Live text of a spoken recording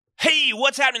Hey,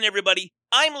 what's happening, everybody?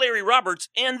 I'm Larry Roberts,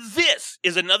 and this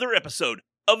is another episode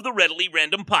of the Readily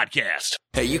Random Podcast.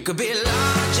 Hey, you could be larger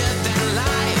than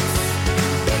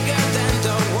life, bigger than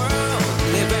the world,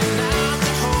 living out the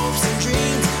hopes and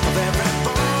dreams of every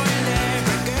boy and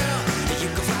every girl. You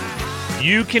can fly high.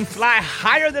 You can fly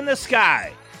higher than the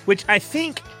sky, which I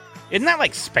think, isn't that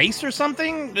like space or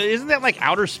something? Isn't that like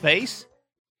outer space?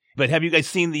 But have you guys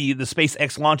seen the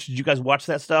SpaceX launch? Did you guys watch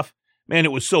that stuff? Man,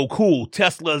 it was so cool.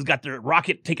 Tesla's got their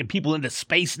rocket taking people into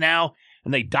space now,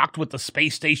 and they docked with the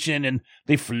space station, and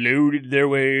they floated their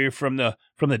way from the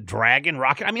Dragon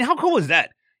rocket. I mean, how cool is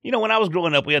that? You know, when I was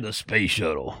growing up, we had the space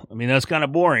shuttle. I mean, that's kind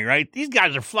of boring, right? These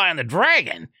guys are flying the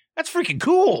Dragon. That's freaking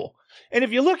cool. And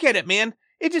if you look at it, man,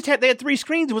 they had 3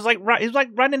 screens. It was like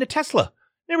riding a Tesla.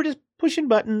 They were just pushing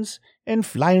buttons and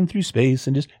flying through space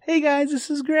and just, hey guys, this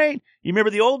is great. You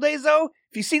remember the old days though?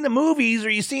 If you've seen the movies or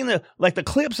you've seen the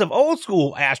clips of old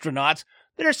school astronauts,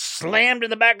 they're slammed in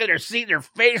the back of their seat. Their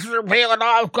faces are peeling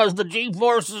off because the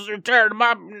G-forces are tearing them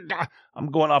up.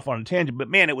 I'm going off on a tangent, but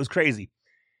man, it was crazy.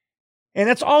 And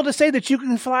that's all to say that you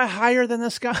can fly higher than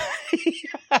the sky.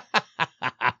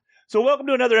 So welcome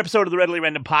to another episode of the Readily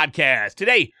Random Podcast.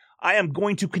 Today, I am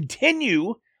going to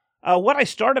continue what I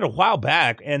started a while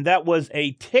back, and that was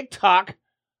a TikTok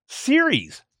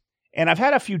series. And I've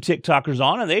had a few TikTokers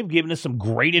on, and they've given us some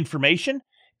great information.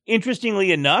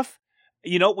 Interestingly enough,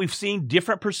 you know, we've seen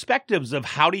different perspectives of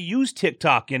how to use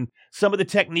TikTok and some of the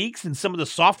techniques and some of the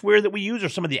software that we use or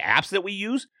some of the apps that we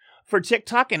use for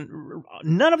TikTok, and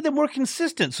none of them were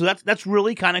consistent. So that's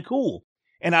really kind of cool.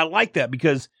 And I like that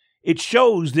because it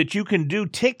shows that you can do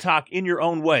TikTok in your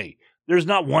own way. There's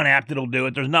not one app that'll do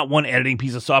it. There's not one editing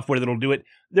piece of software that'll do it.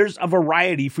 There's a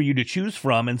variety for you to choose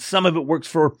from, and some of it works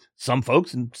for some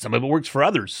folks, and some of it works for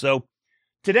others. So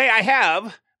today I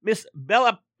have Miss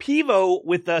Bella Pivo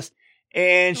with us,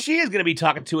 and she is going to be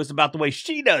talking to us about the way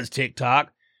she does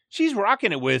TikTok. She's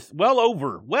rocking it with well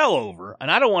over,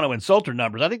 and I don't want to insult her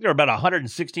numbers. I think there are about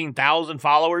 116,000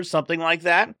 followers, something like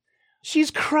that.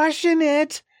 She's crushing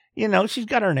it. You know, she's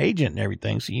got her agent and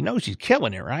everything, so you know she's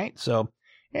killing it, right? So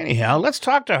anyhow, let's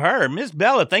talk to her. Miss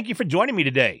Bella, thank you for joining me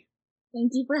today.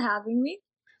 Thank you for having me.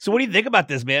 So what do you think about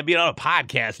this, man, being on a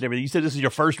podcast and everything? You said this is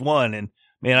your first one, and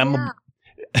man, I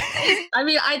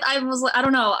mean, I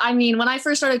don't know. I mean, when I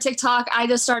first started TikTok, I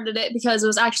just started it because it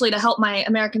was actually to help my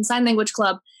American Sign Language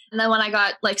Club. And then when I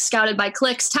got like scouted by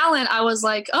Clicks Talent, I was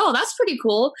like, oh, that's pretty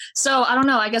cool. So I don't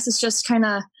know. I guess it's just kind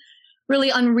of really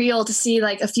unreal to see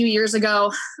like a few years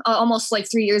ago, almost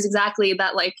like 3 years exactly,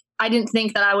 that like I didn't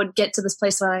think that I would get to this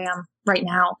place that I am right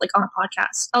now, like on a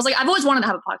podcast. I was like, I've always wanted to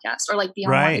have a podcast or like be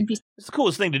on right. one. It's the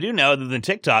coolest thing to do now other than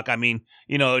TikTok. I mean,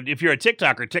 you know, if you're a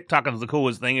TikToker, TikTok is the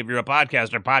coolest thing. If you're a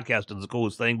podcaster, podcast is the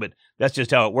coolest thing, but that's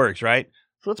just how it works, right?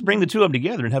 So let's bring the two of them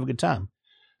together and have a good time.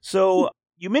 So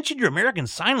you mentioned your American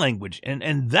Sign Language,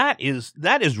 and that is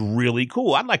really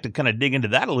cool. I'd like to kind of dig into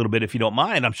that a little bit if you don't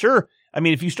mind. I'm sure, I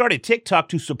mean, if you started TikTok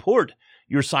to support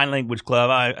your sign language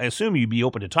club, I assume you'd be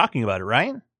open to talking about it,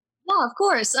 right? Yeah, of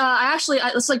course.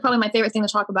 That's like probably my favorite thing to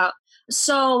talk about.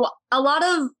 So a lot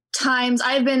of times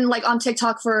I've been like on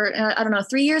TikTok for,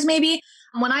 3 years maybe.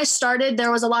 When I started,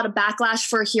 there was a lot of backlash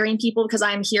for hearing people because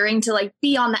I'm hearing to like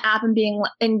be on the app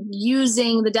and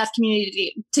using the deaf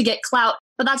community to get clout.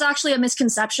 But that's actually a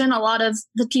misconception. A lot of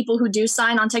the people who do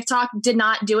sign on TikTok did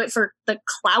not do it for the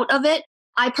clout of it.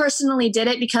 I personally did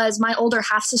it because my older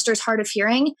half-sister's hard of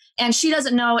hearing, and she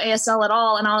doesn't know ASL at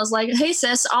all. And I was like, hey,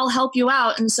 sis, I'll help you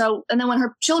out. And then when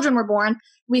her children were born,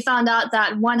 we found out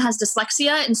that one has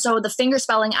dyslexia. And so the finger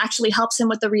spelling actually helps him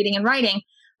with the reading and writing.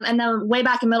 And then way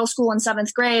back in middle school in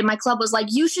 7th grade, my club was like,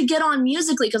 you should get on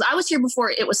Musical.ly, because I was here before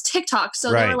it was TikTok.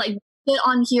 So They were like, get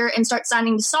on here and start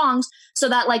signing to songs so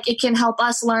that like it can help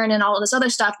us learn and all of this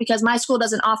other stuff, because my school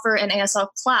doesn't offer an ASL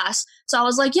class. So I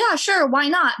was like, yeah, sure, why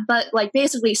not? But like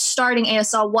basically starting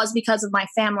ASL was because of my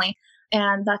family.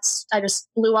 And I just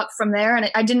blew up from there.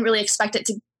 And I didn't really expect it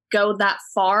to go that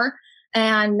far.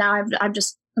 And now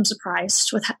I'm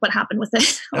surprised with what happened with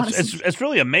it. It's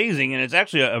really amazing, and it's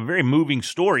actually a very moving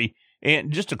story.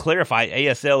 And just to clarify,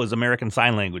 ASL is American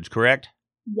Sign Language, correct?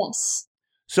 Yes.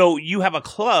 So you have a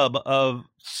club of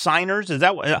signers. Is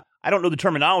that what? I don't know the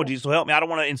terminology, so help me. I don't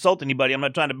want to insult anybody. I'm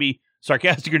not trying to be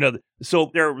sarcastic or nothing. So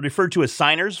they're referred to as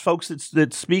signers, folks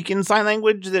that speak in sign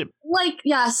language.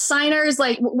 Signers.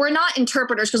 Like we're not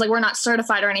interpreters because like we're not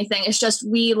certified or anything. It's just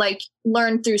we like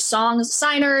learn through songs.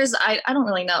 Signers. I don't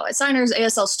really know. Signers,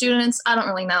 ASL students. I don't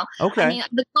really know. Okay. I mean,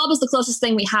 the club is the closest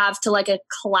thing we have to like a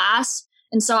class.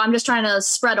 And so I'm just trying to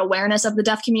spread awareness of the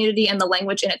deaf community and the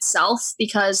language in itself,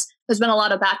 because there's been a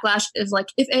lot of backlash of like,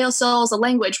 if ASL is a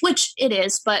language, which it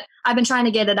is, but I've been trying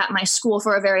to get it at my school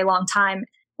for a very long time.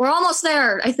 We're almost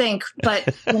there, I think, but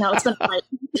it's been hard.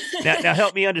 Now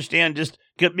help me understand, just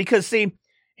because, see,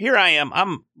 here I am.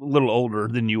 I'm a little older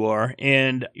than you are,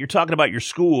 and you're talking about your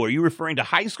school. Are you referring to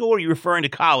high school or are you referring to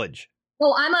college?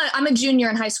 Well, I'm a junior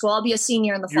in high school. I'll be a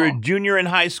senior in the fall. You're a junior in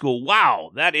high school.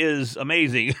 Wow, that is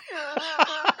amazing.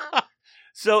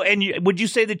 So, and would you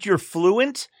say that you're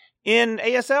fluent in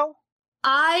ASL?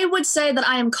 I would say that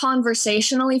I am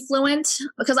conversationally fluent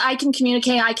because I can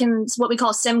communicate. I can, what we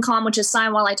call SimCom, which is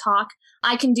sign while I talk.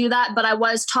 I can do that, but I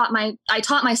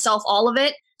taught myself all of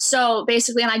it. So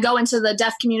basically, and I go into the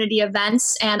deaf community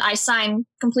events and I sign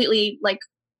completely like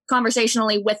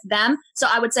conversationally with them. So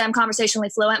I would say I'm conversationally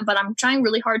fluent, but I'm trying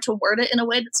really hard to word it in a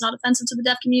way that's not offensive to the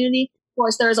deaf community. Of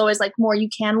course, there's always like more you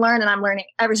can learn, and I'm learning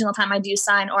every single time I do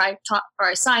sign or I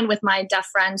sign with my deaf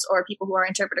friends or people who are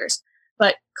interpreters.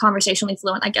 But conversationally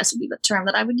fluent, I guess, would be the term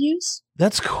that I would use.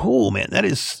 That's cool, man. That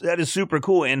is super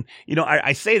cool. And,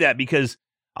 I say that because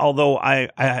although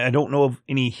I don't know of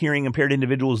any hearing impaired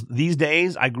individuals these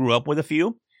days, I grew up with a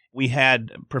few. We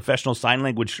had professional sign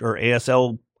language or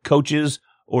ASL coaches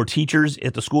or teachers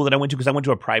at the school that I went to, because I went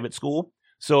to a private school.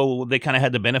 So they kind of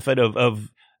had the benefit of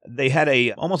they had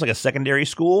almost like a secondary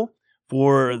school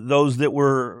for those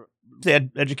that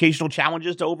had educational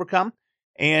challenges to overcome.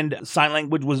 And sign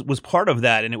language was part of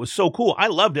that. And it was so cool. I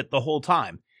loved it the whole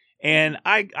time. And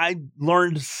I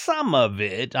learned some of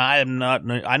it. I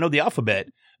know the alphabet,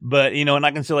 but, and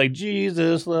I can say like,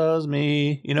 Jesus loves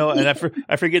me, and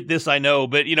I forget this, I know,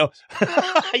 but,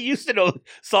 I used to know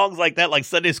songs like that, like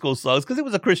Sunday school songs, because it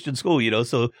was a Christian school,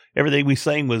 so everything we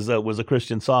sang was a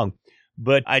Christian song.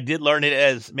 But I did learn it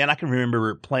I can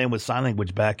remember playing with sign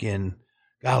language back in,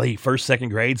 first, second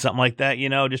grade, something like that,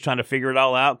 just trying to figure it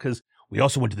all out, because we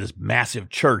also went to this massive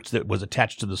church that was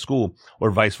attached to the school, or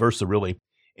vice versa, really.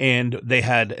 And they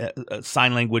had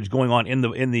sign language going on in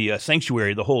the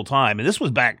sanctuary the whole time. And this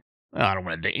was back, I don't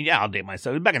want to date, I'll date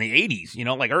myself. It was back in the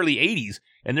 80s, like early 80s.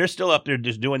 And they're still up there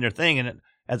just doing their thing. And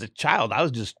as a child, I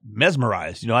was just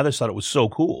mesmerized. I just thought it was so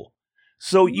cool.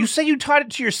 So you say you taught it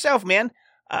to yourself, man.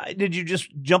 Did you just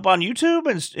jump on YouTube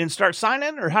and start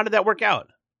signing? Or how did that work out?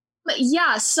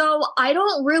 Yeah, so I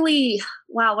don't really,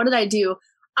 what did I do?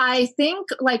 I think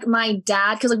like my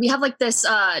dad, because like we have like this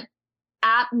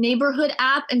neighborhood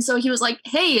app, and so he was like,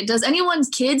 hey, does anyone's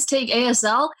kids take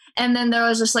ASL? And then there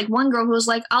was just like one girl who was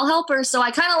like, I'll help her. So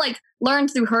I kind of like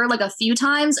learned through her like a few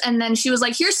times, and then she was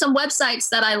like, here's some websites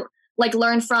that I like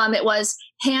learned from. It was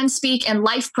Handspeak and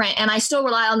LifePrint, and I still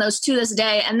rely on those to this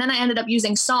day. And then I ended up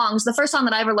using songs. The first song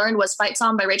that I ever learned was Fight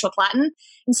Song by Rachel Platten,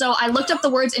 and so I looked up the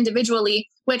words individually,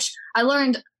 which I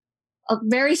learned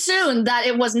very soon that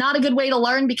it was not a good way to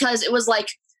learn, because it was like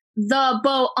the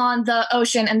boat on the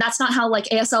ocean, and that's not how like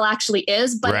ASL actually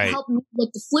is, but right. It helped me with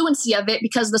the fluency of it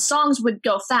because the songs would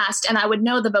go fast and I would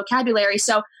know the vocabulary.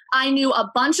 So I knew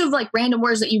a bunch of like random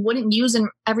words that you wouldn't use in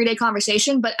everyday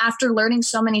conversation, but after learning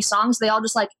so many songs, they all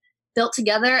just like built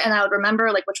together, and I would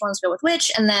remember like which ones go with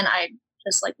which, and then I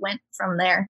just like went from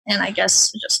there, and I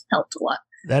guess it just helped a lot.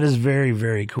 That is very,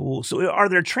 very cool. So are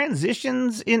there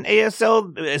transitions in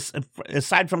ASL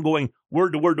aside from going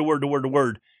word to word to word to word to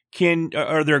word?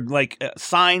 Are there like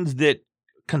signs that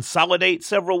consolidate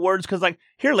several words? Because like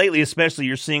here lately, especially,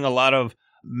 you're seeing a lot of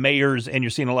mayors and you're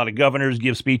seeing a lot of governors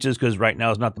give speeches, because right now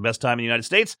is not the best time in the United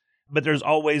States. But there's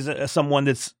always someone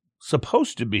that's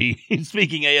supposed to be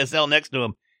speaking ASL next to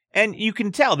them. And you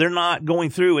can tell they're not going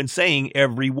through and saying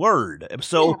every word.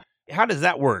 So How does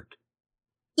that work?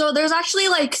 So there's actually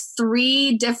like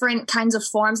 3 different kinds of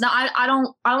forms. Now, I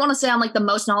don't want to say I'm like the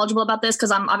most knowledgeable about this,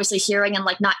 because I'm obviously hearing and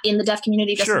like not in the deaf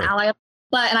community, just an ally.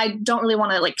 And I don't really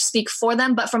want to like speak for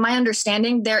them. But from my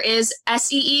understanding, there is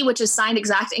SEE, which is Signed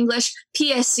Exact English,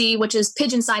 PSC, which is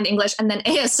Pidgin Signed English, and then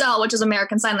ASL, which is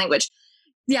American Sign Language.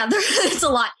 Yeah, it's a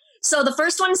lot. So the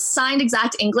first one's Signed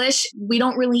Exact English. We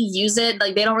don't really use it.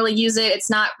 Like they don't really use it. It's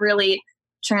not really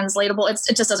translatable. It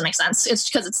just doesn't make sense. It's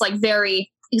because it's like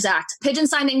very exact. Pidgin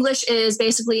Signed English is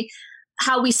basically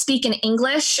how we speak in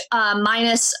English,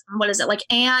 minus, what is it, like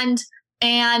and,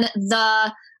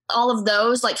 the, all of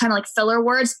those, like kind of like filler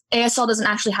words. ASL doesn't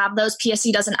actually have those.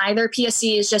 PSC doesn't either.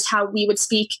 PSC is just how we would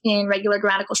speak in regular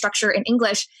grammatical structure in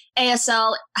English.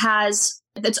 ASL has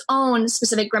its own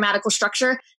specific grammatical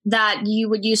structure that you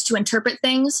would use to interpret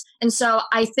things. And so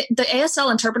I think the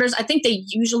ASL interpreters, I think they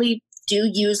usually do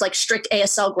use like strict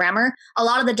ASL grammar. A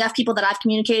lot of the deaf people that I've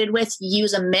communicated with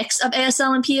use a mix of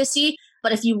ASL and PSC.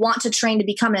 But if you want to train to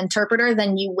become an interpreter,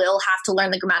 then you will have to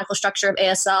learn the grammatical structure of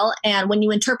ASL. And when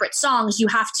you interpret songs, you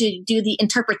have to do the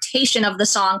interpretation of the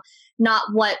song, not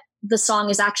what the song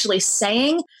is actually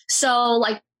saying. So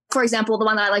like, for example, the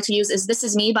one that I like to use is This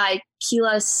Is Me by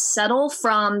Keela Settle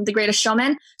from The Greatest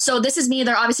Showman. So This Is Me,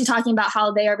 they're obviously talking about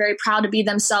how they are very proud to be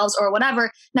themselves or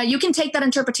whatever. Now you can take that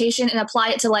interpretation and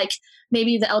apply it to like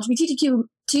maybe the LGBTQ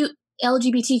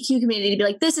community to be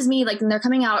like, this is me, like, and they're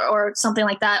coming out or something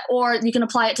like that. Or you can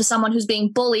apply it to someone who's being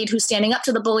bullied, who's standing up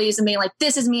to the bullies and being like,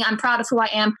 this is me, I'm proud of who I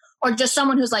am. Or just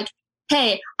someone who's like,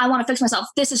 hey, I want to fix myself.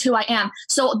 This is who I am.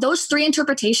 So those three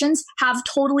interpretations have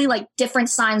totally like different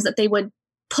signs that they would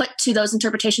put to those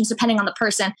interpretations depending on the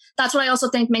person. That's what I also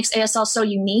think makes ASL so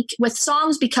unique with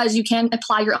songs, because you can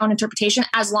apply your own interpretation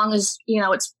as long as,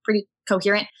 it's pretty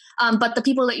coherent. But the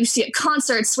people that you see at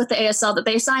concerts with the ASL that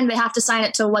they sign, they have to sign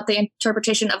it to what the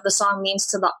interpretation of the song means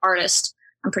to the artist,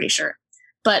 I'm pretty sure.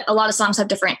 But a lot of songs have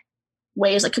different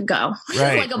ways it could go.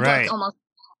 Right, like a right. book almost.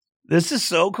 This is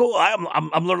so cool.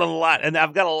 I'm learning a lot, and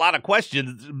I've got a lot of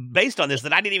questions based on this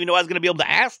that I didn't even know I was going to be able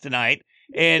to ask tonight.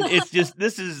 And it's just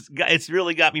it's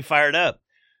really got me fired up.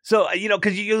 So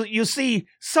because you see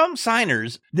some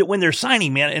signers that when they're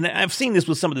signing, man, and I've seen this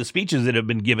with some of the speeches that have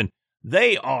been given,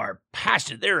 they are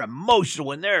passionate, they're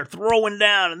emotional, and they're throwing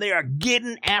down, and they are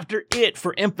getting after it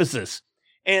for emphasis.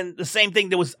 And the same thing,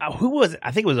 there was who was it?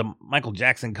 I think it was a Michael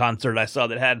Jackson concert I saw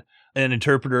that had an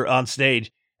interpreter on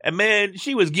stage. And man,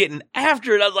 she was getting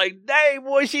after it. I was like, dang,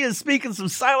 boy, she is speaking some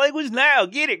sign language now.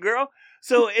 Get it, girl.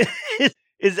 So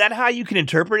is that how you can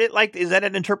interpret it? Like, is that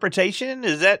an interpretation?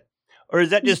 Or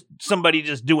is that just somebody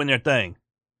just doing their thing?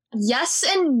 Yes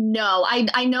and no.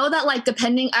 I know that like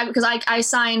because I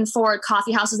sign for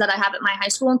coffee houses that I have at my high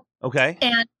school. Okay. And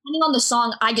depending on the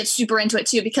song, I get super into it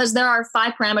too, because there are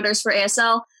 5 parameters for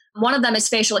ASL. One of them is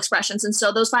facial expressions. And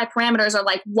so those 5 parameters are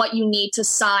like what you need to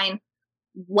sign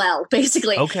well,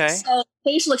 basically. Okay. So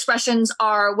facial expressions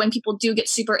are when people do get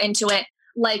super into it.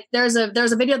 Like there's a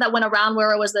video that went around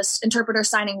where it was this interpreter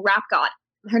signing Rap God.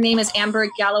 Her name is Amber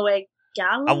Galloway.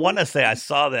 I want to say I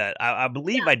saw that. I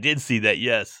believe I did see that.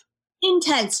 Yes.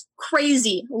 Intense,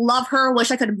 crazy, love her.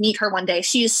 Wish I could meet her one day.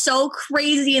 She is so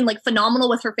crazy and like phenomenal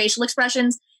with her facial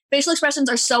expressions. Facial expressions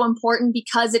are so important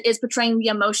because it is portraying the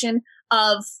emotion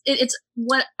of it's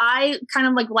what I kind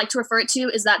of like to refer it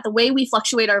to is that the way we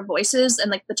fluctuate our voices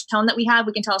and like the tone that we have,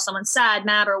 we can tell if someone's sad,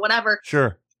 mad, or whatever.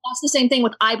 Sure. That's the same thing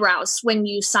with eyebrows when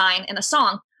you sign in a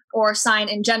song or sign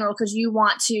in general, because you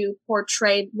want to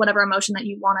portray whatever emotion that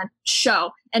you want to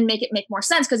show and make it make more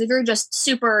sense. Because if you're just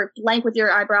super blank with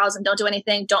your eyebrows and don't do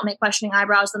anything, don't make questioning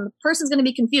eyebrows, then the person's going to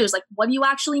be confused. Like, what do you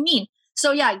actually mean?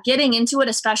 So yeah, getting into it,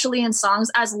 especially in songs,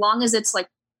 as long as it's like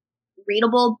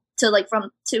readable to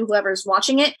whoever's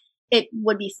watching it, it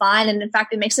would be fine. And in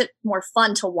fact, it makes it more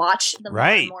fun to watch. The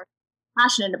right. more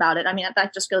passionate about it. I mean,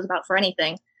 that just goes about for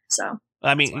anything. So.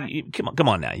 I mean, come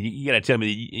on now. You got to tell me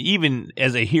that even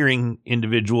as a hearing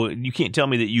individual, you can't tell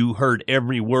me that you heard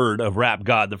every word of Rap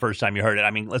God the first time you heard it. I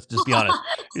mean, let's just be honest.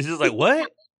 It's just like, what?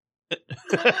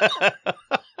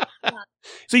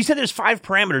 So you said there's 5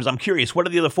 parameters. I'm curious. What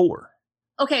are the other 4?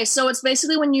 Okay, so it's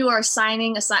basically when you are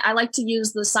signing a sign. I like to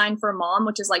use the sign for mom,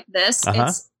 which is like this.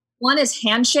 Uh-huh. One is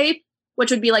hand shape,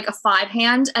 which would be like a 5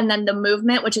 hand, and then the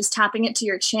movement, which is tapping it to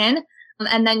your chin.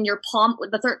 And then your palm,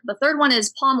 the third one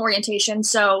is palm orientation.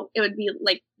 So it would be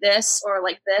like this or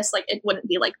like this. Like it wouldn't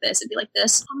be like this. It'd be like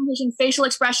this. Facial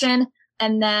expression,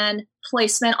 and then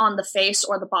placement on the face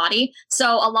or the body.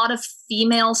 So a lot of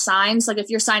female signs, like if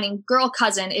you're signing girl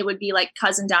cousin, it would be like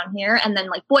cousin down here. And then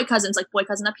like boy cousins, like boy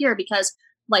cousin up here, because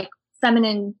like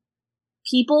feminine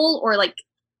people or like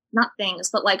not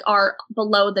things, but like are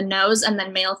below the nose, and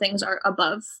then male things are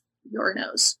above your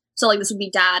nose. So like this would be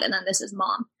dad, and then this is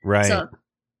mom. Right. So,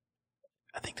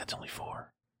 I think that's only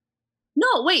 4.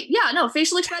 no, wait. Yeah, no.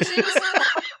 Facial expressions,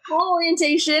 palm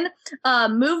orientation,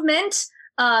 movement,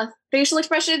 facial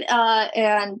expression,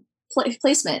 and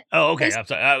placement. Oh, okay. I'm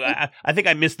sorry. I think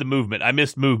I missed the movement. I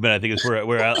missed movement. I think it's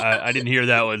where I didn't hear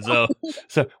that one. So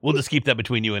we'll just keep that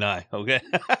between you and I. Okay.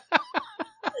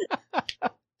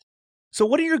 So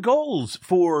what are your goals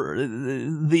for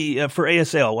for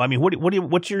ASL? I mean,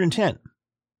 what's your intent?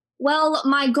 Well,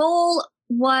 my goal,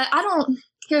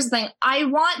 here's the thing. I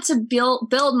want to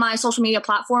build my social media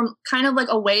platform kind of like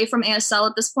away from ASL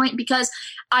at this point, because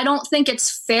I don't think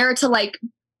it's fair to like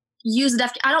use the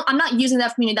deaf. I'm not using the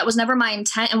deaf community. That was never my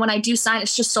intent. And when I do sign,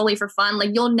 it's just solely for fun.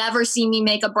 Like you'll never see me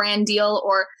make a brand deal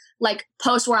or like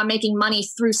post where I'm making money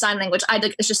through sign language.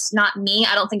 It's just not me.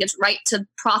 I don't think it's right to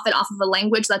profit off of a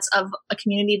language that's of a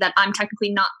community that I'm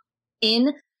technically not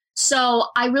in. So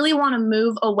I really want to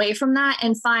move away from that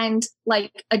and find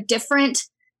like a different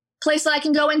place that I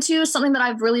can go into. Something that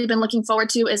I've really been looking forward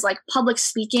to is like public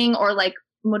speaking or like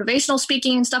motivational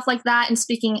speaking and stuff like that, and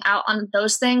speaking out on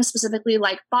those things, specifically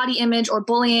like body image or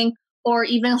bullying or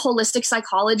even holistic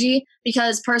psychology.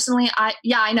 Because personally,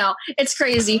 I know it's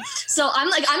crazy. So I'm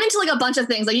into like a bunch of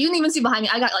things. Like you can even see behind me,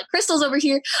 I got like crystals over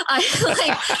here.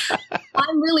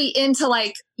 I'm really into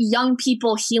like young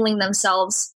people healing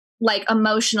themselves like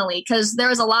emotionally, because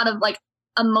there's a lot of like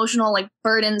emotional like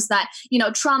burdens that, you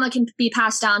know, trauma can be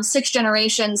passed down 6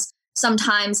 generations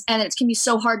sometimes, and it can be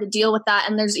so hard to deal with that.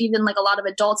 And there's even like a lot of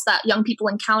adults that young people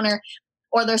encounter,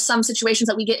 or there's some situations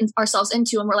that we get ourselves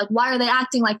into and we're like, why are they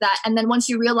acting like that? And then once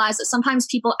you realize that sometimes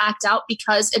people act out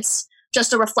because it's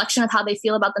just a reflection of how they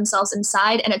feel about themselves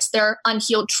inside, and it's their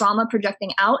unhealed trauma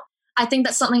projecting out. I think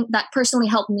that's something that personally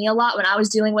helped me a lot when I was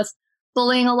dealing with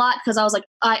bullying a lot, because I was like,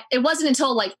 it wasn't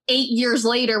until like 8 years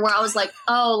later where I was like,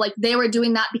 oh, like they were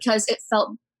doing that because it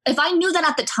felt, if I knew that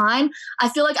at the time, I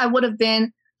feel like I would have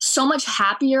been so much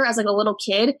happier as like a little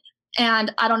kid.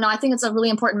 And I don't know, I think it's a really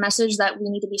important message that we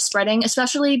need to be spreading,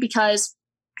 especially because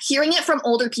hearing it from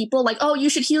older people, like, oh, you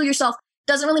should heal yourself,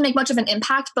 doesn't really make much of an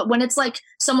impact. But when it's like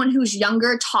someone who's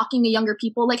younger talking to younger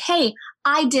people, like, hey,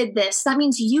 I did this, that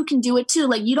means you can do it too.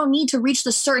 Like, you don't need to reach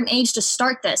this certain age to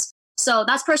start this. So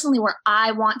that's personally where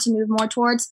I want to move more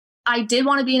towards. I did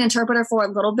want to be an interpreter for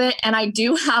a little bit, and I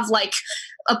do have like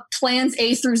plans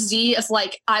A through Z of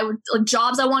like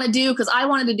jobs I want to do, because I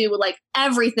wanted to do with like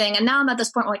everything. And now I'm at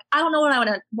this point where like I don't know what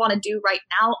I want to do right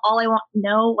now. All I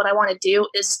what I want to do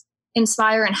is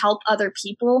inspire and help other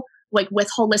people like with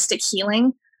holistic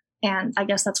healing. And I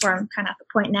guess that's where I'm kind of at the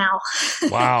point now.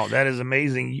 Wow, that is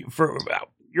amazing.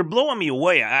 You're blowing me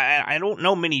away. I don't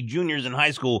know many juniors in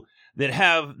high school that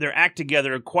have their act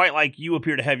together quite like you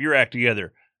appear to have your act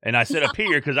together. And I said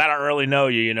appear because I don't really know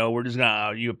you. You know, we're just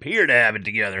gonna you appear to have it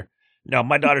together. Now,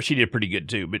 my daughter, she did pretty good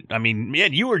too. But I mean,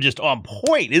 man, you were just on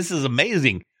point. This is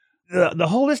amazing. The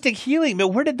holistic healing,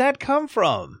 man, where did that come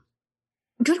from?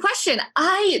 Good question.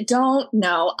 I don't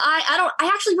know. I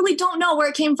actually really don't know where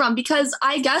it came from, because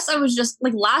I guess I was just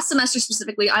like last semester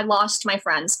specifically, I lost my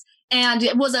friends. And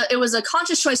it was a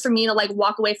conscious choice for me to like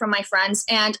walk away from my friends.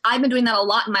 And I've been doing that a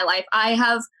lot in my life.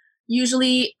 I've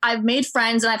made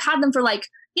friends and I've had them for like,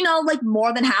 you know, like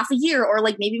more than half a year or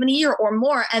like maybe even a year or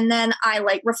more. And then I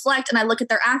like reflect and I look at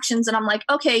their actions and I'm like,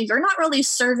 okay, you're not really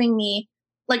serving me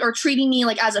like or treating me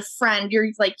like as a friend. You're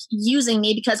like using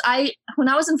me, because when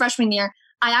I was in freshman year,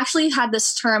 I actually had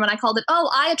this term and I called it,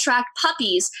 oh, I attract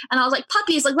puppies. And I was like,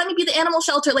 puppies, like, let me be the animal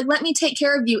shelter. Like, let me take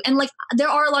care of you. And like, there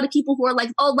are a lot of people who are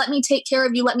like, oh, let me take care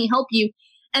of you. Let me help you.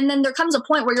 And then there comes a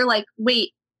point where you're like,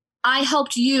 wait, I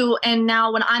helped you. And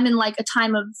now when I'm in like a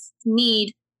time of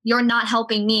need, you're not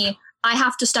helping me. I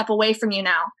have to step away from you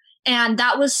now. And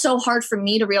that was so hard for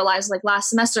me to realize like last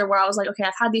semester, where I was like, okay,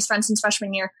 I've had these friends since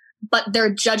freshman year, but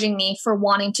they're judging me for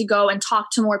wanting to go and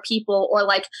talk to more people or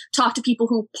like talk to people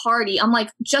who party. I'm like,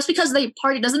 just because they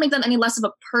party doesn't make them any less of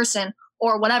a person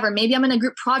or whatever. Maybe I'm in a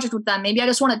group project with them. Maybe I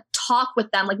just want to talk with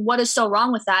them. Like, what is so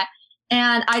wrong with that?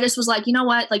 And I just was like, you know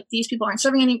what? Like, these people aren't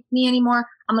serving me anymore.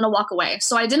 I'm going to walk away.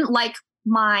 So I didn't like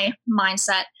my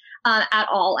mindset at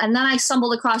all. And then I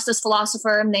stumbled across this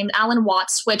philosopher named Alan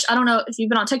Watts, which I don't know if you've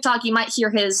been on TikTok, you might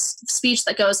hear his speech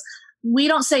that goes, we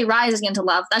don't say rising into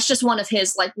love. That's just one of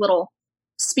his like little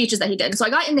speeches that he did. And so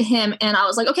I got into him and I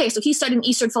was like, okay, so he studied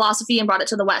Eastern philosophy and brought it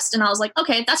to the West. And I was like,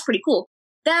 okay, that's pretty cool.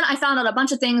 Then I found out a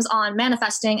bunch of things on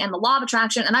manifesting and the law of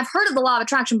attraction. And I've heard of the law of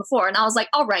attraction before. And I was like,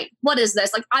 all right, what is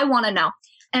this? Like, I want to know.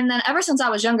 And then ever since I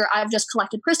was younger, I've just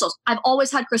collected crystals. I've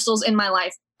always had crystals in my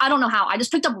life. I don't know how. I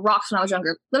just picked up rocks when I was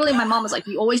younger. Literally, my mom was like,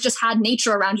 you always just had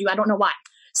nature around you. I don't know why.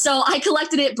 So I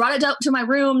collected it, brought it up to my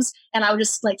rooms, and I would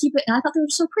just like keep it. And I thought they were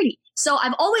so pretty. So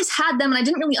I've always had them, and I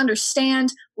didn't really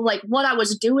understand like what I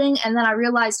was doing. And then I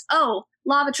realized, oh,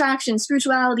 law of attraction,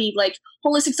 spirituality, like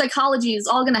holistic psychology is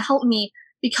all going to help me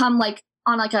become like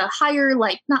on like a higher,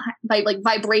 like not like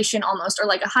vibration almost, or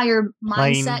like a higher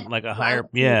mindset, like a higher,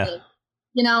 yeah.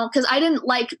 You know, because I didn't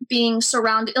like being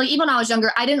surrounded. Like even when I was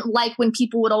younger, I didn't like when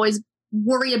people would always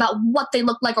worry about what they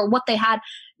looked like or what they had.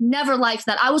 Never liked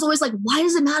that. I was always like, why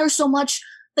does it matter so much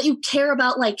that you care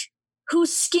about like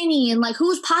who's skinny and like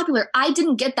who's popular? I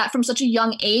didn't get that from such a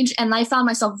young age. And I found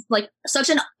myself like such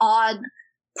an odd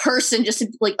person just to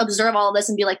like observe all of this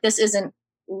and be like, this isn't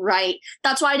right.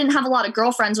 That's why I didn't have a lot of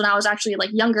girlfriends when I was actually like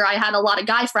younger. I had a lot of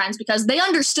guy friends because they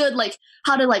understood like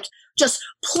how to like just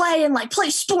play and like play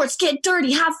sports, get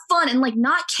dirty, have fun, and like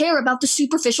not care about the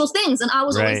superficial things. And I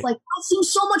was always like, that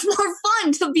seems so much more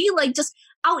fun to be like just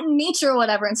out in nature or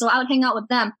whatever. And so I would hang out with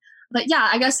them. But yeah,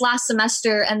 I guess last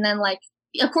semester and then like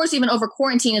of course, even over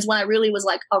quarantine is when I really was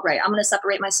like, all right, I'm going to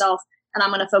separate myself and I'm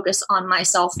going to focus on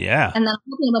myself. Yeah. And then I'm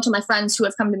looking at a bunch of my friends who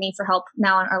have come to me for help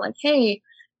now and are like, hey,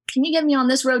 can you get me on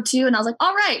this road too? And I was like,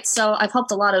 all right. So I've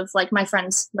helped a lot of like my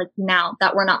friends like now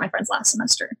that were not my friends last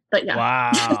semester. But yeah.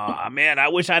 Wow, man, I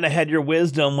wish I'd have had your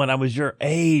wisdom when I was your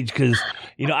age, because,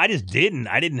 I just didn't.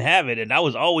 I didn't have it. And I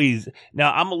was always,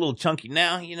 now I'm a little chunky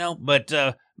now, but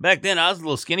back then I was a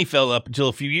little skinny fella up until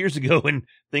a few years ago when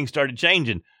things started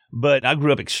changing. But I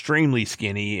grew up extremely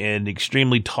skinny and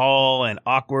extremely tall and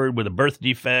awkward with a birth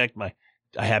defect.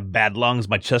 I had bad lungs.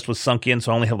 My chest was sunk in,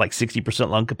 so I only have like 60%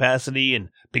 lung capacity and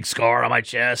big scar on my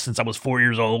chest since I was 4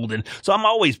 years old. And so I'm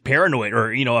always paranoid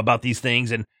about these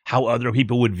things and how other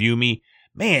people would view me.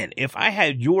 Man, if I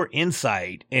had your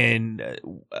insight and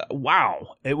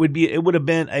wow, it would have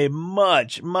been a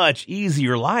much, much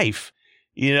easier life,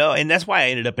 and that's why I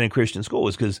ended up in a Christian school,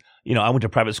 is because, I went to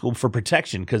private school for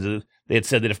protection because they had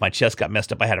said that if my chest got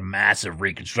messed up, I had a massive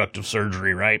reconstructive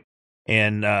surgery, right?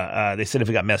 And they said if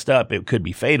it got messed up, it could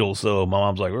be fatal. So my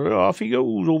mom's like, well, off he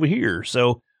goes over here.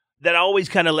 So that always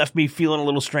kind of left me feeling a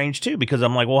little strange too, because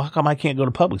I'm like, well, how come I can't go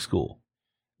to public school?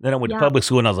 Then I went to public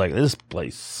school and I was like, this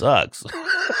place sucks.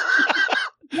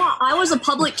 Yeah, I was a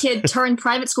public kid turned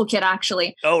private school kid,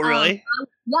 actually. Oh, really?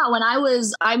 Yeah, when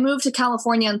I moved to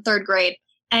California in third grade.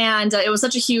 And it was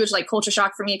such a huge like culture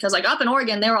shock for me because like up in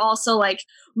Oregon, they were also like,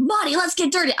 Monty, let's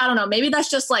get dirty. I don't know. Maybe that's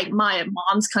just like my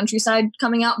mom's countryside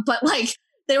coming out. But like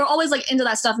they were always like into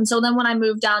that stuff. And so then when I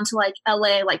moved down to like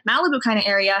LA, like Malibu kind of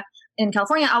area in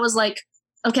California, I was like,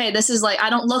 okay, this is like, I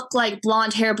don't look like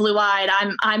blonde hair, blue eyed.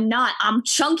 I'm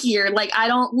chunkier. Like I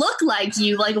don't look like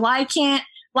you. Like why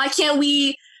can't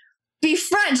we be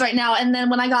friends right now? And then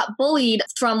when I got bullied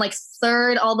from like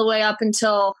third all the way up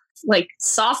until like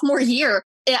sophomore year,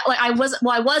 I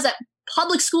was at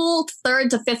public school third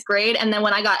to fifth grade, and then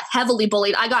when I got heavily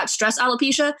bullied, I got stress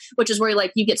alopecia, which is where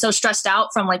like you get so stressed out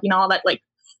from like all that like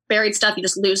buried stuff, you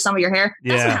just lose some of your hair.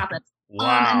 Yeah. That's what happened.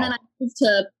 Wow. And then I moved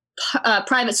to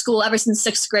private school ever since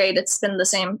sixth grade. It's been the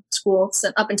same school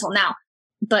up until now.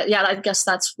 But yeah, I guess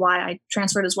that's why I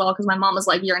transferred as well, because my mom was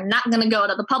like, "You're not going to go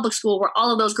to the public school where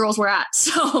all of those girls were at."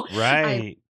 So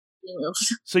right.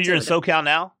 So you're in SoCal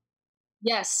now?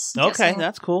 Yes. Okay, yes,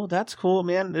 that's cool. That's cool,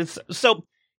 man. So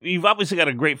you've obviously got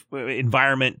a great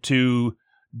environment to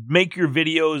make your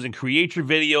videos and create your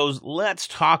videos. Let's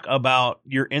talk about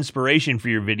your inspiration for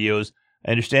your videos. I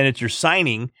understand it's your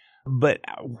signing, but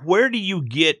where do you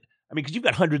get, because you've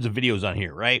got hundreds of videos on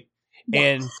here, right? Yeah.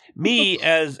 And me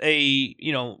as a,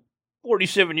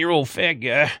 47-year-old fat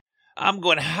guy, I'm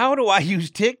going, how do I use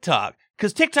TikTok?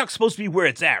 Because TikTok's supposed to be where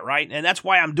it's at, right? And that's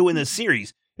why I'm doing this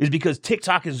series, is because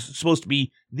TikTok is supposed to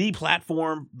be the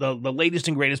platform, the latest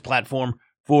and greatest platform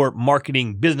for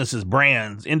marketing businesses,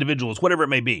 brands, individuals, whatever it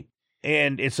may be.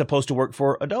 And it's supposed to work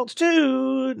for adults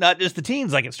too, not just the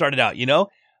teens like it started out,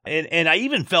 And I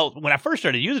even felt, when I first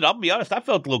started using it, I'll be honest, I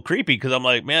felt a little creepy because I'm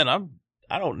like, man,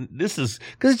 this is,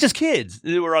 because it's just kids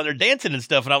who were on there dancing and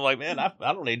stuff. And I'm like, man, I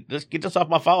don't need, just get this off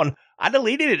my phone. I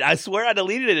deleted it. I swear I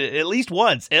deleted it at least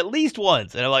once.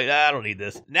 And I'm like, I don't need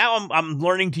this. Now I'm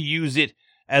learning to use it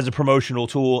as a promotional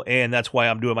tool. And that's why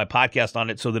I'm doing my podcast on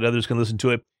it, so that others can listen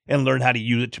to it and learn how to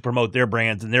use it to promote their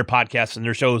brands and their podcasts and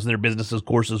their shows and their businesses,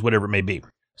 courses, whatever it may be.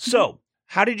 So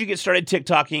how did you get started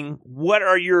TikToking? What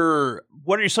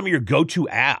are some of your go-to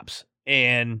apps?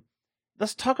 And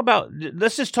let's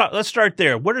start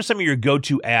there. What are some of your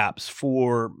go-to apps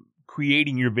for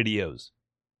creating your videos?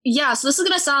 Yeah, so this is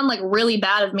going to sound like really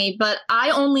bad of me, but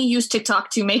I only use TikTok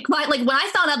to make when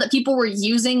I found out that people were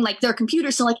using like their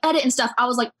computers to like edit and stuff, I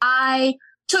was like, I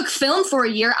took film for a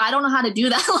year. I don't know how to do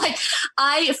that. Like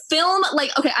I film,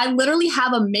 I literally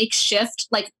have a makeshift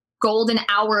like golden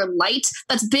hour light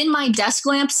that's been my desk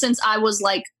lamp since I was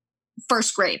like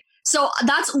first grade. So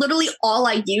that's literally all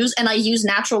I use. And I use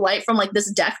natural light from like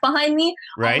this deck behind me.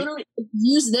 Right. I literally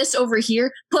use this over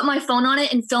here, put my phone on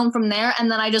it and film from there. And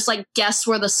then I just like guess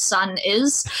where the sun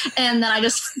is. And then I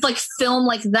just like film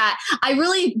like that. I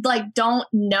really like don't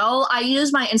know. I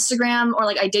use my Instagram, or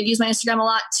like I did use my Instagram a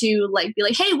lot to like be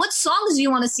like, hey, what songs do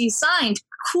you want to see signed?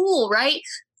 Cool, right?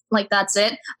 Like that's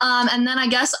it. And then I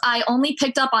guess I only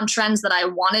picked up on trends that I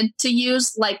wanted to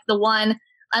use, like the one.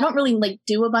 I don't really like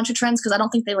do a bunch of trends because I don't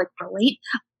think they like relate.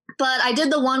 But I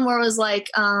did the one where it was like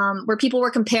where people were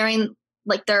comparing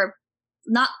like their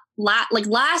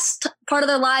last part of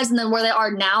their lives and then where they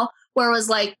are now, where it was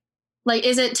like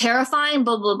is it terrifying,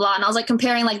 blah blah blah. And I was like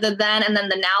comparing like the then and then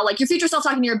the now, like your future self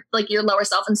talking to your lower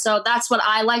self. And so that's what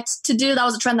I liked to do. That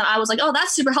was a trend that I was like, oh,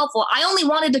 that's super helpful. I only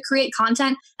wanted to create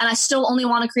content, and I still only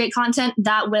want to create content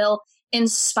that will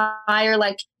inspire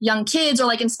like young kids or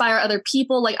like inspire other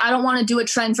people. Like I don't want to do a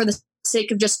trend for the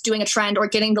sake of just doing a trend or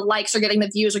getting the likes or getting the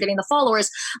views or getting the followers.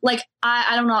 Like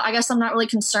I don't know. I guess I'm not really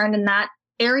concerned in that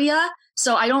area.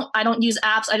 So I don't use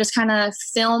apps. I just kind of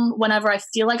film whenever I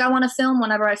feel like I want to film,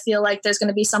 whenever I feel like there's going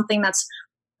to be something that's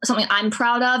something I'm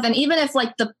proud of. And even if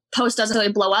like the post doesn't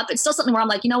really blow up, it's still something where I'm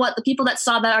like, you know what, the people that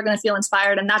saw that are going to feel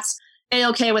inspired, and that's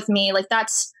A-okay with me. Like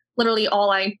that's literally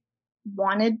all I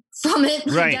wanted from it.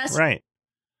 I guess. Right.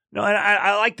 No, and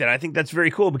I like that. I think that's very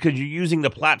cool because you're using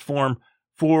the platform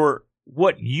for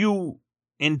what you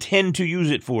intend to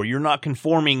use it for. You're not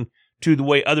conforming to the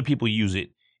way other people use it.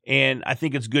 And I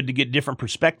think it's good to get different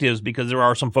perspectives because there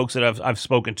are some folks that I've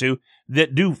spoken to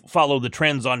that do follow the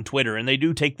trends on Twitter, and they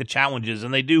do take the challenges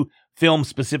and they do film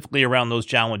specifically around those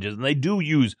challenges, and they do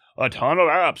use a ton of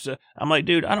apps. I'm like,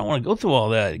 dude, I don't want to go through all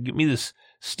that. Give me this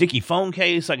sticky phone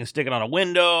case. I can stick it on a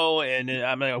window. And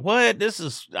I'm like, what? This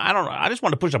is, I don't know. I just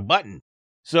want to push a button.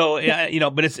 So,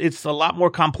 but it's a lot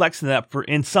more complex than that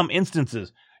in some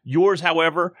instances. Yours,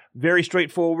 however, very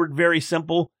straightforward, very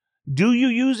simple. Do you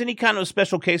use any kind of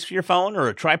special case for your phone or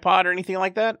a tripod or anything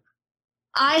like that?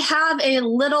 I have a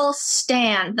little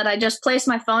stand that I just place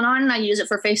my phone on, and I use it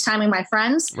for FaceTiming my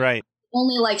friends. Right.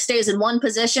 Only like stays in one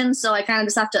position, so I kind of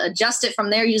just have to adjust it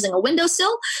from there using a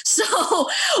windowsill. So,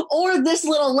 or this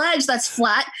little ledge that's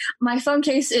flat. My phone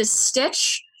case is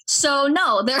Stitch. So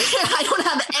no, I don't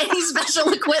have any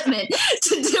special equipment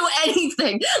to do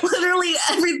anything. Literally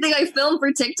everything I film for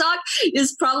TikTok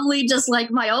is probably just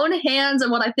like my own hands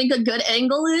and what I think a good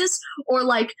angle is, or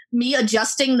like me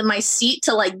adjusting my seat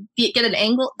to like get an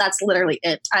angle. That's literally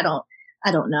it. I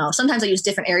don't know. Sometimes I use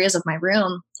different areas of my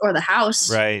room or the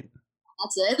house. Right.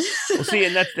 That's it. Well, see,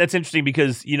 and that's interesting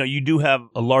because, you do have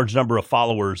a large number of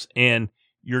followers and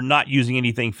you're not using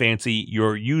anything fancy.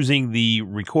 You're using the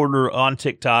recorder on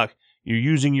TikTok. You're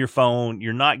using your phone.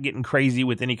 You're not getting crazy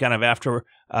with any kind of After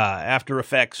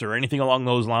Effects or anything along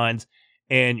those lines.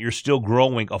 And you're still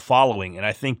growing a following. And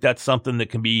I think that's something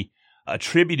that can be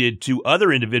attributed to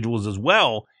other individuals as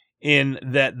well, in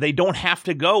that they don't have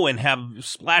to go and have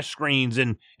splash screens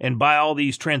and buy all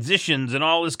these transitions and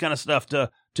all this kind of stuff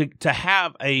to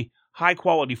have a high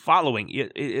quality following.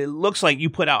 It looks like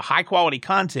you put out high quality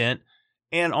content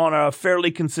and on a fairly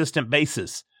consistent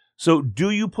basis. So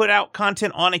do you put out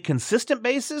content on a consistent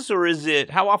basis, or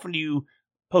how often do you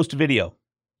post a video?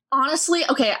 Honestly,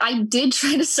 okay, I did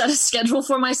try to set a schedule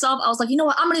for myself. I was like, you know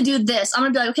what? I'm going to do this. I'm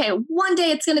going to be like, okay, one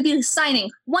day it's going to be signing.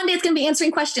 One day it's going to be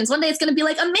answering questions. One day it's going to be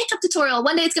like a makeup tutorial.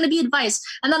 One day it's going to be advice.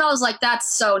 And then I was like, that's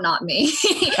so not me.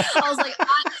 I was like,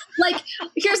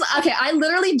 I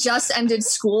literally just ended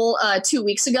school 2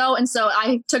 weeks ago. And so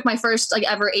I took my first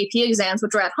ever AP exams,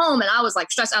 which were at home. And I was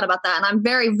like stressed out about that. And I'm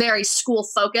very, very school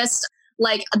focused.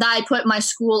 Like that, I put my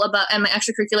school above and my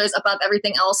extracurriculars above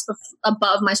everything else,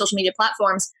 above my social media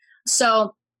platforms.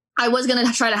 So I was going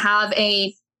to try to have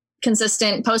a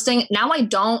consistent posting. Now I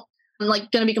don't. I'm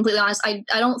like going to be completely honest. I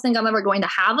don't think I'm ever going to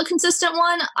have a consistent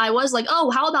one. I was like,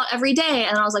 oh, how about every day?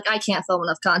 And I was like, I can't film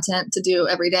enough content to do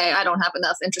every day. I don't have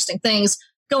enough interesting things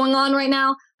going on right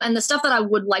now. And the stuff that I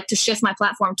would like to shift my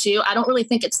platform to, I don't really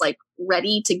think it's like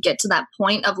ready to get to that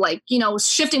point of like,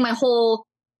 shifting my whole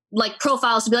like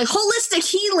profiles to be like holistic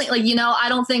healing. Like, I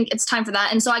don't think it's time for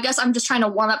that. And so I guess I'm just trying to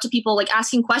warm up to people like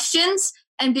asking questions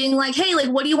and being like, hey, like,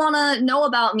 what do you want to know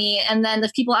about me? And then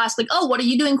if people ask like, oh, what are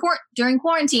you doing during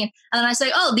quarantine? And then I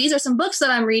say, oh, these are some books that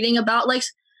I'm reading about like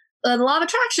the law of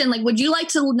attraction. Like, would you like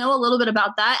to know a little bit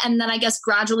about that? And then I guess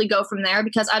gradually go from there,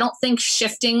 because I don't think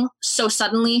shifting so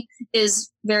suddenly is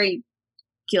very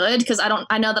good, because I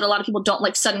know that a lot of people don't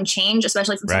like sudden change,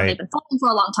 especially from someone they've been following for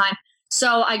a long time.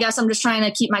 So I guess I'm just trying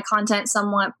to keep my content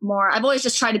somewhat more. I've always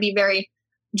just tried to be very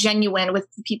genuine with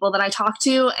the people that I talk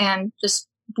to and just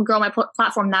grow my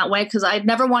platform that way, because I've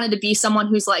never wanted to be someone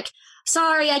who's like,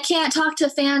 sorry, I can't talk to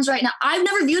fans right now. I've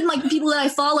never viewed like the people that I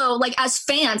follow like as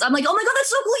fans. I'm like, oh my God, that's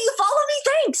so cool. You follow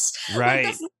me. Thanks. Right.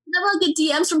 Like, whenever I get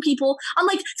DMs from people, I'm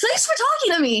like, thanks for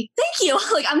talking to me. Thank you.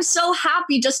 Like, I'm so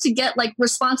happy just to get like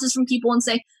responses from people and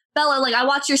say, Bella, like, I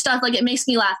watch your stuff. Like, it makes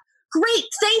me laugh. Great.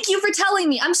 Thank you for telling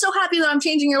me. I'm so happy that I'm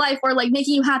changing your life, or like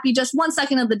making you happy just 1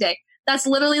 second of the day. That's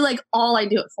literally like all I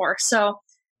do it for. So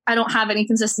I don't have any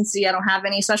consistency. I don't have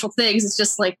any special things. It's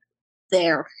just like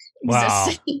there. Wow.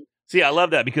 Existing. See, I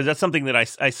love that, because that's something that I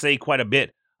say quite a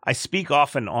bit. I speak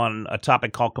often on a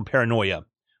topic called comparanoia,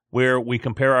 where we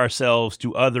compare ourselves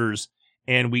to others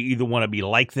and we either want to be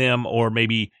like them or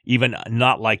maybe even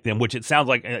not like them, which it sounds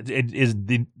like it is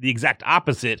the exact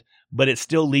opposite, but it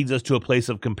still leads us to a place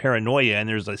of comparanoia. And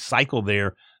there's a cycle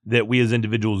there that we as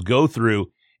individuals go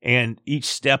through. And each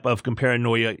step of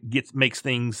comparanoia makes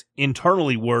things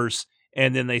internally worse,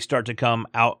 and then they start to come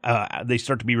out. They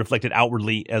start to be reflected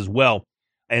outwardly as well.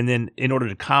 And then, in order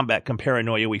to combat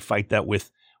comparanoia, we fight that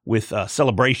with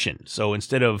celebration. So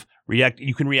instead of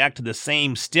you can react to the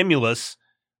same stimulus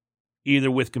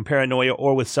either with comparanoia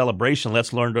or with celebration.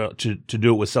 Let's learn to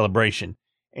do it with celebration.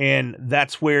 And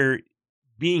that's where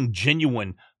being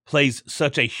genuine plays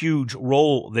such a huge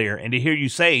role there. And to hear you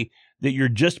say that you're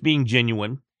just being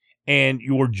genuine and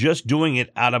you're just doing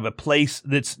it out of a place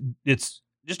it's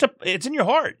in your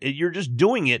heart. You're just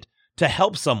doing it to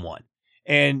help someone.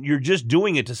 And you're just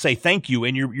doing it to say thank you.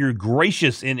 And you're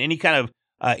gracious in any kind of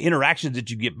interactions that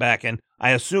you get back. And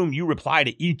I assume you reply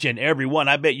to each and every one.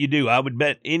 I bet you do. I would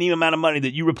bet any amount of money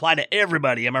that you reply to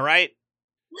everybody. Am I right?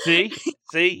 See,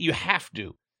 you have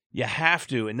to. You have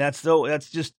to. And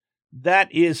that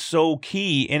is so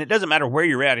key. And it doesn't matter where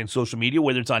you're at in social media,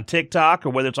 whether it's on TikTok or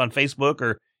whether it's on Facebook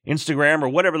or Instagram or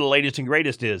whatever the latest and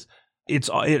greatest is. It's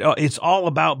all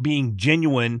about being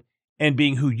genuine and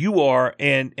being who you are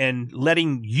and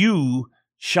letting you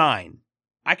shine.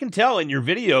 I can tell in your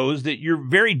videos that you're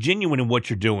very genuine in what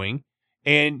you're doing,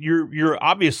 and you're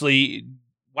obviously,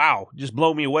 wow, just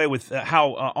blow me away with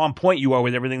how on point you are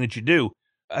with everything that you do.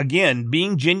 Again,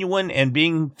 being genuine and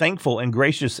being thankful and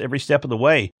gracious every step of the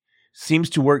way seems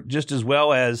to work just as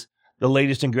well as the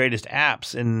latest and greatest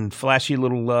apps and flashy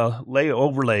little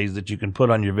overlays that you can put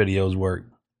on your videos work.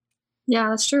 Yeah,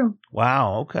 that's true.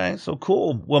 Wow. Okay. So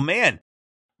cool. Well, man,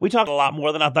 we talked a lot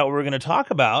more than I thought we were going to talk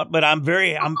about, but I'm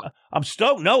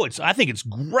stoked. No, I think it's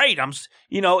great.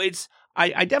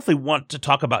 I definitely want to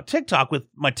talk about TikTok with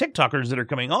my TikTokers that are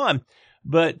coming on,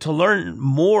 but to learn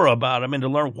more about them and to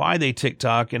learn why they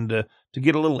TikTok and to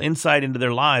get a little insight into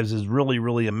their lives is really,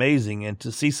 really amazing. And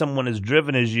to see someone as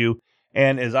driven as you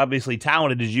and as obviously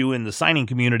talented as you in the signing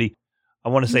community, I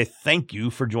want to say thank you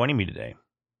for joining me today.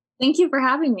 Thank you for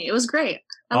having me. It was great.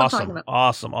 I love talking about it.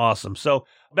 Awesome. So,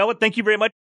 Bella, thank you very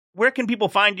much. Where can people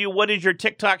find you? What is your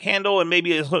TikTok handle and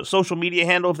maybe a social media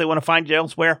handle if they want to find you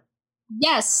elsewhere?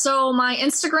 Yes. So my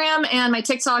Instagram and my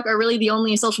TikTok are really the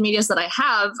only social medias that I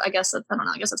have. I guess that's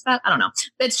that. I don't know.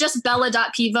 It's just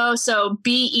bella.pivo. So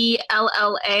BELLA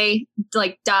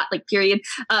period.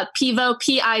 Pivo,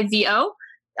 PIVO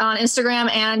on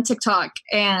Instagram and TikTok.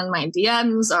 And my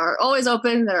DMs are always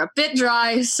open. They're a bit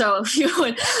dry. So if you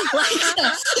would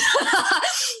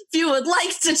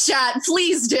like to chat,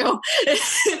 please do.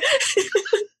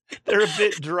 They're a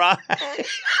bit dry.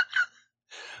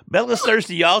 Bella's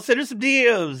thirsty, y'all. Send her some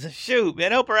DMs. Shoot,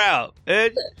 man, help her out.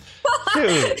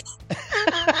 Shoot.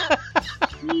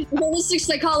 Holistic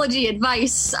psychology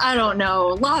advice. I don't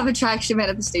know. Law of attraction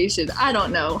manifestation. I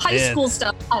don't know. High school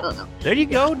stuff. I don't know. There you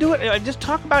go. Do it. Just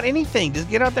talk about anything. Just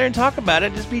get out there and talk about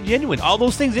it. Just be genuine. All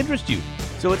those things interest you.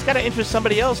 So it's got to interest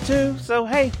somebody else too. So,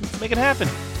 hey, let's make it happen.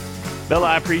 Bella,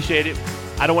 I appreciate it.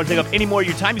 I don't want to take up any more of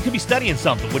your time. You could be studying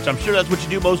something, which I'm sure that's what you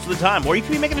do most of the time. Or you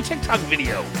could be making a TikTok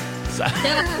video. So.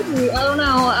 Yeah, I don't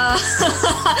know.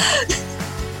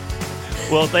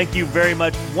 Well, thank you very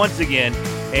much once again.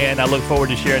 And I look forward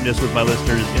to sharing this with my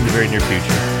listeners in the very near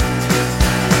future.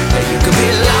 You could be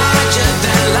larger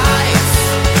than life,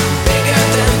 bigger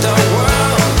than the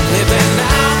world, living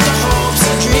out the hopes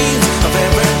and dreams of every